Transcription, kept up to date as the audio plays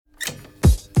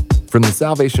From the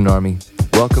Salvation Army,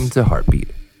 welcome to Heartbeat.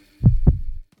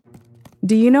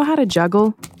 Do you know how to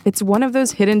juggle? It's one of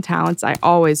those hidden talents I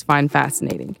always find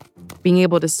fascinating. Being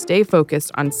able to stay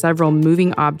focused on several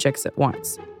moving objects at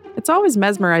once. It's always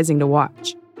mesmerizing to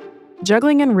watch.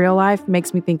 Juggling in real life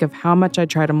makes me think of how much I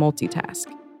try to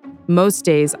multitask. Most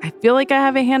days, I feel like I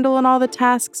have a handle on all the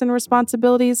tasks and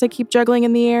responsibilities I keep juggling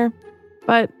in the air.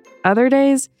 But other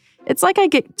days, it's like I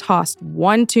get tossed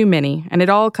one too many and it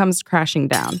all comes crashing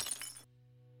down.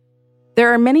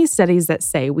 There are many studies that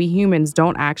say we humans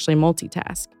don't actually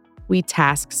multitask. We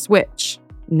task switch,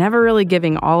 never really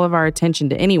giving all of our attention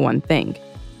to any one thing.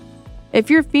 If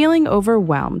you're feeling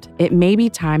overwhelmed, it may be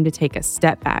time to take a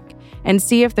step back and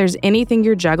see if there's anything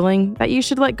you're juggling that you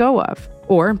should let go of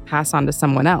or pass on to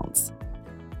someone else.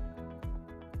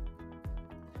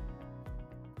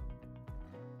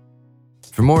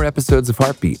 For more episodes of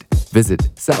Heartbeat, visit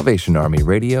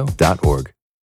salvationarmyradio.org.